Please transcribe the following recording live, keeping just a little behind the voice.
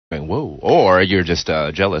whoa. Or you're just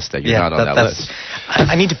jealous that you're not on that list.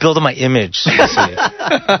 I need to build up my image.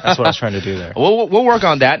 That's what I was trying to do there. We'll work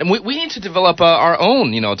on that. And we need to develop our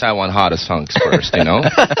own, Taiwan hottest hunks first,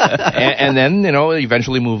 and then,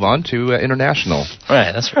 eventually move on to international.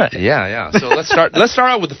 Right, that's right. Yeah. So let's start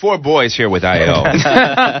out with the 4 boys here with IO.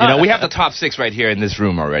 We have the top 6 right here in this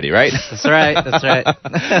room already, right? That's right.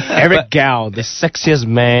 Eric Gao, the sexiest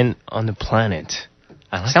man on the planet.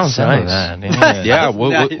 Sounds nice. Nice. Yeah,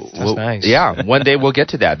 one day we'll get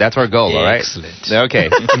to that. That's our goal, all right? Excellent. Okay.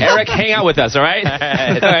 Eric, hang out with us, all right?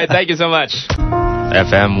 All right, thank you so much.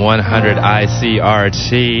 FM 100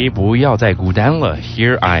 ICRT, 不要再孤单了.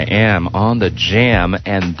 Here I am on the jam,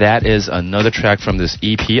 and that is another track from this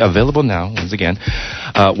EP, available now, once again.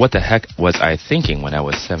 What the heck was I thinking when I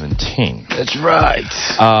was 17? That's right.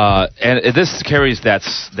 And this carries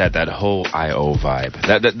that whole I.O. vibe.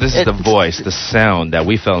 This is the voice, the sound that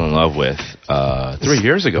we fell in love with 3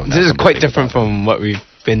 years ago. This is quite different from what we've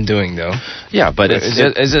been doing, though. Yeah, but it's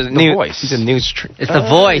the voice. It's a new stream. It's the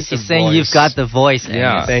voice. He's saying you've got the voice.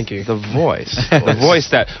 Yeah, thank you. The voice. The voice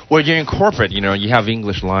that, where you incorporate, you have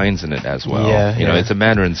English lines in it as well. Yeah, it's a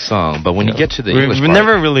Mandarin song, but when you get to the English part... We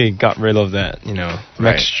never really got rid of that,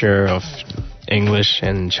 mixture of English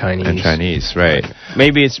and Chinese. And Chinese, right.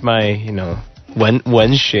 Maybe it's my,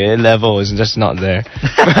 文学 level is just not there.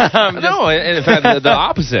 No, in fact, the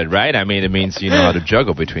opposite, right? I mean, it means you know how to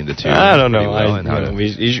juggle between the two. I don't know.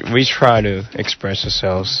 We try to express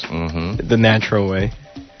ourselves the natural way.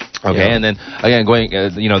 Okay, and then again, going,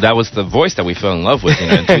 that was the voice that we fell in love with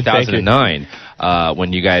in 2009.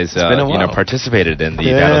 When you guys participated in the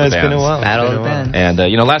Battle of the Bands. It's been a while. Battle of the Bands.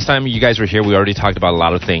 And last time you guys were here, we already talked about a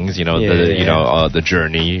lot of things. The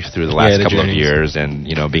journey through the last couple of years, and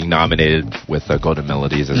being nominated with Golden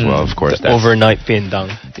Melodies as well. Of course, that's overnight 便当.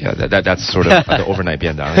 Yeah, that's sort of the overnight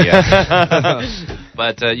便当. Yeah.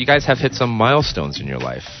 But you guys have hit some milestones in your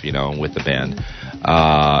life, with the band.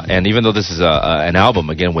 And even though this is an album,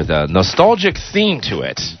 again, with a nostalgic theme to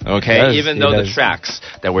it, okay? Even though the tracks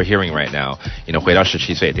that we're hearing right now, 回到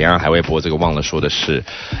17岁, 等一下还会播这个忘了说的事.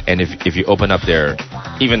 And if you open up there,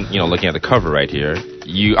 even, looking at the cover right here,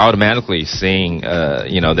 you automatically seeing,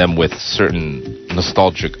 them with certain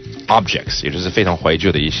nostalgic objects, 也就是非常怀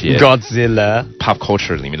旧的一些 Godzilla pop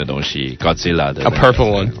culture 里面的东西 Godzilla 的 a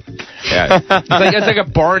purple one. Yeah, it's like a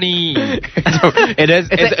Barney. It's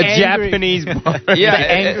a Japanese Barney.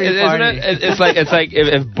 Yeah, isn't it? It's like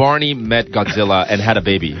if Barney met Godzilla and had a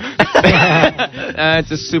baby.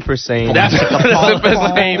 It's a Super Saiyan. That's a Super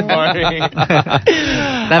Saiyan Barney. That'd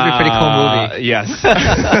be a pretty cool movie. Yes.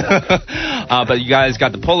 But you guys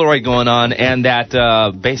got the Polaroid going on and that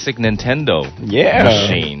basic Nintendo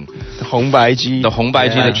machine. The Hongbaiji.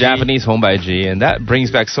 The Japanese Hongbaiji. And that brings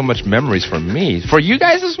back so much memories for me. For you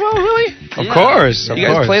guys as well, really? Of course. You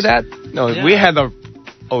guys play that? No, we had our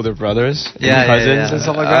older brothers and cousins and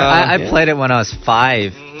stuff like that. I played it when I was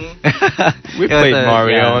 5. We played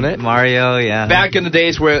Mario on it. Mario, yeah. Back in the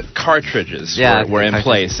days where cartridges were in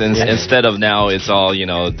place, and instead of now it's all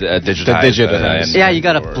digitized. You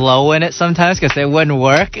gotta blow in it sometimes because it wouldn't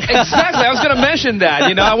work. Exactly, I was gonna mention that.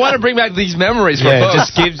 I want to bring back these memories for folks. It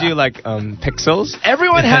just gives you like pixels.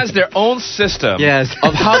 Everyone has their own system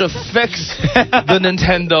of how to fix the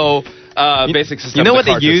Nintendo basic system. You know what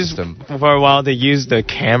they used for a while? They used the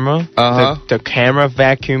camera, the camera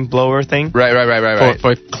vacuum blower thing. Right.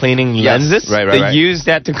 For cleaning lenses. Right. They used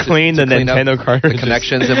that to clean the Nintendo cartridges. The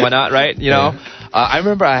connections and whatnot, right? I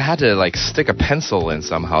remember I had to stick a pencil in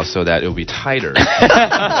somehow so that it would be tighter.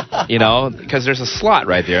 Because there's a slot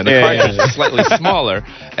right there, and the cartridge is slightly smaller,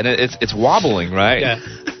 and it's wobbling, right? Yeah.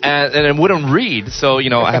 And it wouldn't read, so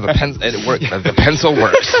I have a pen, and it worked. The pencil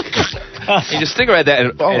works. You just stick it right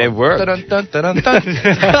there, and it worked. Dun, dun, dun, dun, dun.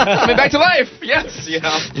 Coming back to life. Yes. You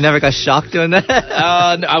never got shocked doing that?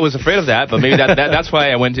 I was afraid of that, but maybe that's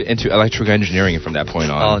why I went into electrical engineering from that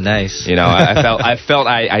point on. Oh, nice. I felt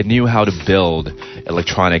I knew how to build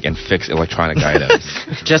electronic and fix electronic items.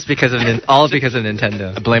 Just because of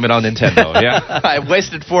Nintendo. Blame it on Nintendo. Yeah. I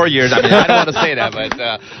wasted 4 years. I don't want to say that, but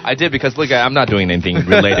I did because look, I'm not doing anything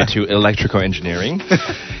related to electrical engineering.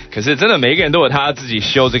 可是真的每个人都有他自己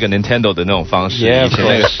修这个 Nintendo 的那种方式。以前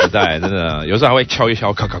那个时代真的有时候还会敲一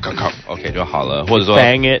敲，敲 OK 就好了，或者说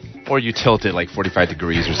bang it or you tilt it like 45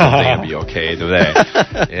 degrees or something and be okay, 对不对？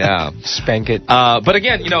 Yeah, spank it. But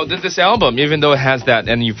again, this album, even though it has that,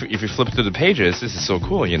 and if you flip through the pages, this is so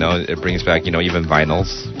cool. It brings back even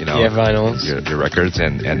vinyls. Vinyls. Your records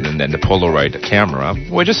and then the Polaroid camera,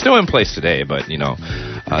 which is still in place today, but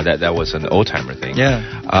that was an old timer thing.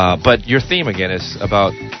 Yeah. But your theme again is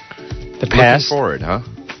about the past forward, huh?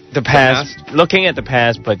 the past, looking at the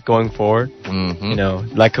past, but going forward. You know,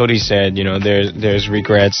 like Cody said, you know, there's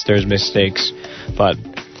regrets, there's mistakes, but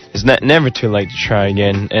it's never too late to try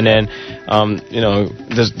again. And then, you know,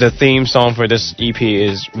 the theme song for this EP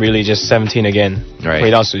is really just 17 again. Right.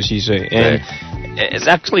 回到17岁. And it's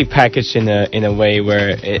actually packaged in a way where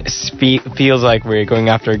it feels like we're going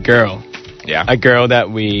after a girl. Yeah. A girl that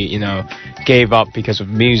we, you know, gave up because of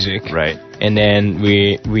music. Right. And then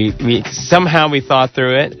we somehow we thought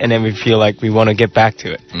through it, and then we feel like we want to get back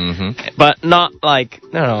to it. But not like,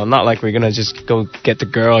 not like we're gonna just go get the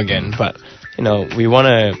girl again. But, you know, we want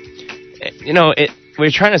to, you know, we're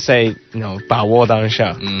trying to say, you know, 把握当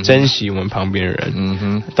下，珍惜我们旁边的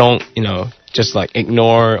人。Don't, you know, just like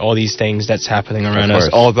ignore all these things that's happening around us.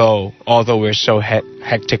 Although we're so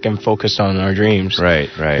hectic and focused on our dreams. Right.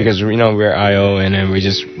 Because, you know, we're IO, and then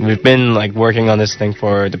we've been like working on this thing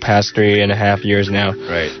for the past 3.5 years now.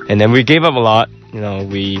 Right. And then we gave up a lot. You know,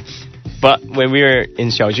 but when we were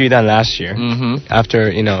in 小巨蛋 last year,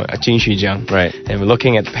 after, you know, 金曲奖, right, and we're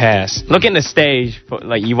looking at the past, looking at the stage for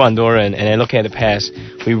like 1万多人, and then looking at the past,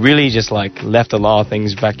 we really just like left a lot of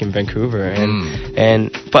things back in Vancouver,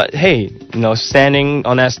 but hey, you know, standing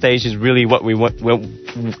on that stage is really what we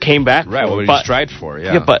came back right, for. What we strived for,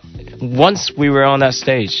 yeah. But once we were on that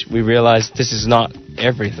stage, we realized this is not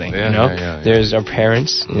everything, you know. There's our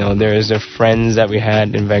parents, you know, there's the friends that we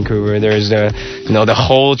had in Vancouver, there's the, you know, the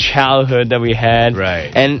whole childhood that we had, right,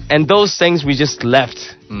 and those things we just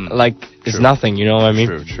left like it's nothing, you know what I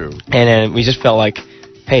mean? True. And then we just felt like,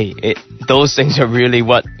 hey, those things are really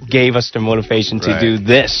what gave us the motivation to do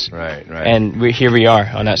this, right, and here we are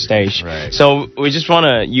on that stage, right. So we just want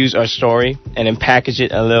to use our story and then package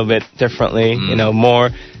it a little bit differently, you know, more,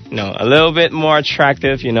 you know, a little bit more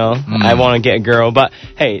attractive, you know. I want to get a girl, but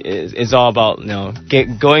hey, it's all about, you know,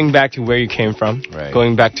 going back to where you came from,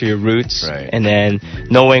 going back to your roots, and then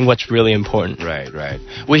knowing what's really important. Right.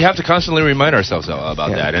 We have to constantly remind ourselves about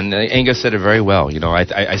that, and Angus said it very well. You know,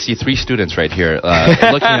 I see 3 students right here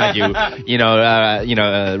looking at you, you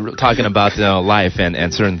know, talking about, you know, life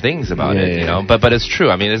and certain things about it, you know. But it's true.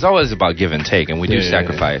 I mean, it's always about give and take, and we do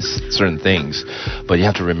sacrifice certain things, but you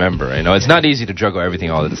have to remember, you know, it's not easy to juggle everything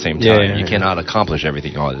all at the same time. You cannot accomplish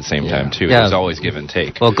everything all at the same time too. There's always give and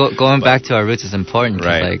take. Well, going back to our roots is important.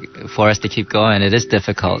 Like, for us to keep going, it is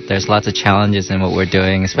difficult. There's lots of challenges in what we're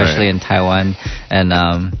doing, especially in Taiwan, and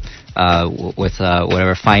with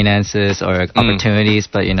whatever finances or opportunities.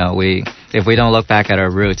 But, you know, if we don't look back at our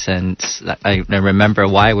roots and remember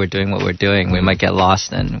why we're doing what we're doing, we might get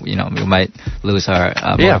lost, and, you know, we might lose our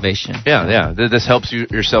motivation. This helps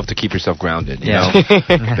yourself to keep yourself grounded, you know,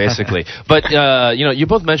 basically. But, you know, you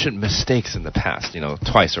both mentioned mistakes in the past, you know,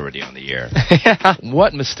 twice already on the air.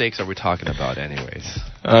 What mistakes are we talking about anyways?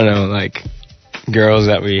 I don't know, like girls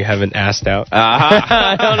that we haven't asked out.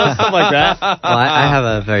 I don't know, stuff like that. Well, I have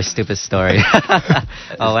a very stupid story.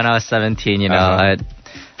 When I was 17, you know,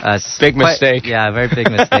 big mistake. Yeah, very big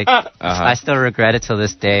mistake. I still regret it till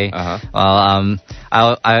this day. Well,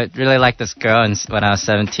 I really liked this girl when I was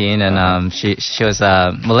 17, and she was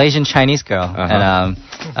a Malaysian Chinese girl,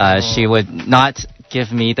 and she would not give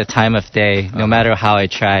me the time of day, no matter how I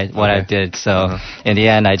tried, what I did. So in the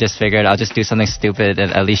end, I just figured I'll just do something stupid,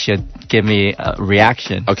 and at least she'll give me a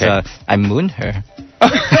reaction. So I mooned her.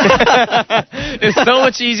 It's so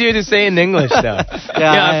much easier to say in English though.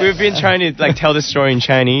 We've been trying to like tell the story in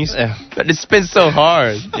Chinese, but it's been so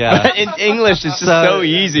hard. In English it's just so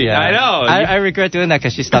easy. I know. I regret doing that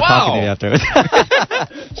because she stopped talking to me afterwards.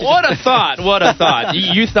 What a thought.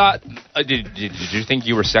 You thought, did you think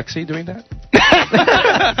you were sexy doing that?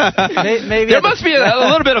 Maybe there must be a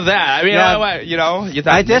little bit of that. I mean, you know, you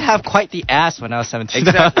thought, I did have quite the ass when I was 17.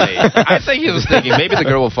 Exactly. I think he was thinking maybe the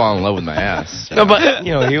girl will fall in love with my ass. No, but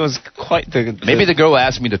you know, he was quite the maybe the girl will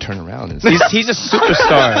ask me to turn around. He's a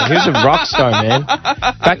superstar. He was a rock star, man.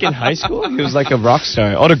 Back in high school, he was like a rock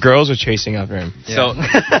star. All the girls were chasing after him. So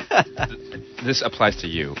this applies to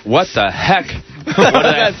you. What the heck was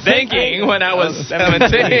I thinking when I was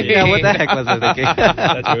 17? Yeah, what the heck was I thinking?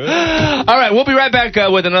 All right, we'll be right back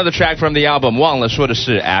with another track from the album 忘了说的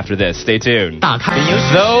事 after this. Stay tuned.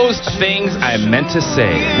 Those things I meant to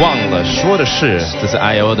say. 忘了说的事，这是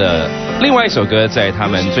IO 的另外一首歌，在他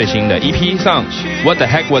们最新的 EP 上。What the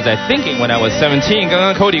heck was I thinking when I was 17？ 刚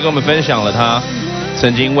刚 Cody 跟我们分享了他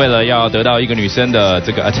曾经为了要得到一个女生的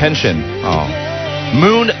这个 attention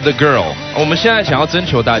Moon the girl。我们现在想要征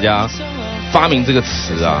求大家发明这个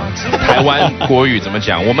词啊，台湾国语怎么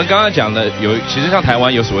讲？我们刚刚讲的其实像台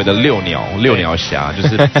湾有所谓的六鸟侠，就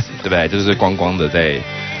是对不对？就是光光的在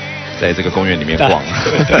在这个公园里面逛。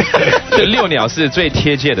这遛鸟是最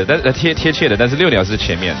贴切的，但是遛鸟是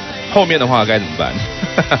前面，后面的话该怎么办？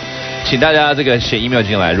请大家这个写 email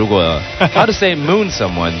进来，如果 how to say moon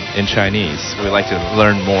someone in Chinese, we'd like to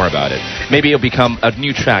learn more about it. Maybe it'll become a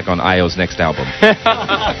new track on IO's next album.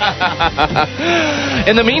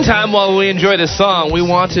 In the meantime, while we enjoy this song, we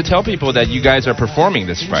want to tell people that you guys are performing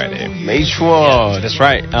this Friday. 没错 That's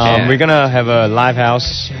right. We're gonna have a live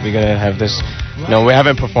house. We're gonna have this. No, we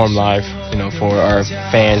haven't performed live, for our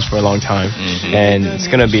fans for a long time, and it's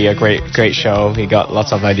gonna be a great show. We got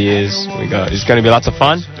lots of ideas. It's gonna be lots of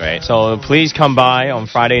fun. Right. So please come by on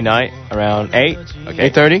Friday night around 8. Okay.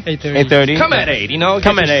 8:30. 8:30. Come at 8.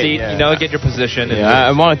 Come get at your 8. Seat, Yeah. Get your position. Yeah,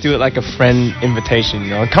 I want to do it like a friend invitation.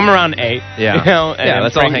 Come around 8. Yeah. And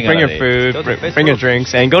let's all hang out. Bring your food, bring your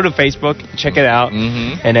drinks, and go to Facebook, check it out.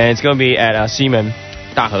 And then it's gonna be at Ximen.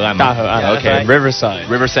 大河岸 Okay.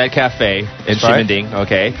 Riverside Cafe in Ximending.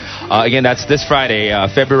 Okay. Again, that's this Friday,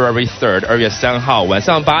 February 3rd, 2月3号晚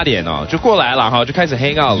上8点就过来了哈，就开始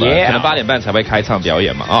hang out 了。可能8点半才会开场表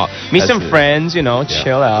演嘛Meet some friends,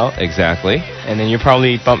 chill out. Exactly. And then you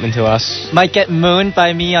probably bump into us. Might get mooned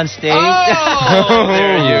by me on stage. Oh,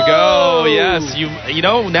 there you go. Yes, you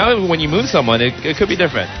know now when you moon someone, it could be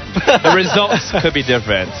different. The results could be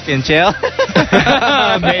different. In jail?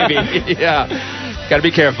 Maybe. Yeah. Gotta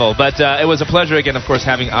be careful. But it was a pleasure again, of course,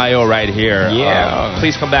 having IO right here. Yeah.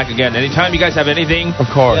 Please come back again. Anytime you guys have anything. Of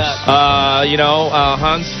course.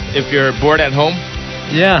 Hans, if you're bored at home,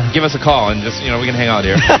 give us a call and just, we can hang out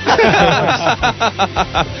here.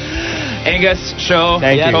 Angus, Show,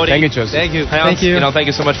 thank you. Cody. Thank you, Joseph. Thank you. Hans, Thank you. Thank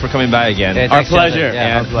you so much for coming by again. Yeah, Our pleasure.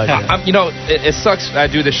 Yeah, our pleasure. It sucks I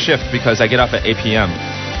do this shift because I get off at 8 p.m.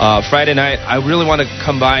 Friday night, I really want to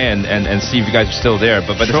come by and see if you guys are still there.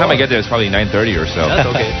 But by the time I get there, it's probably 9:30 or so. That's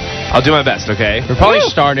okay. I'll do my best, okay? We're probably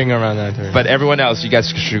starting around 9:30. But everyone else, you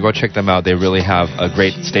guys should go check them out. They really have a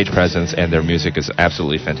great stage presence, and their music is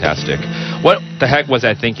absolutely fantastic. What the heck was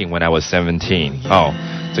I thinking when I was 17?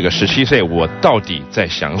 这个17岁我到底在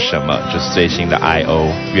想什么？就是最新的 IO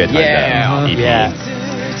乐团的 EP.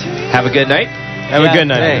 Have a good night. Have a good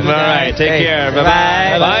night. All right, take care.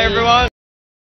 Bye-bye. Bye, everyone.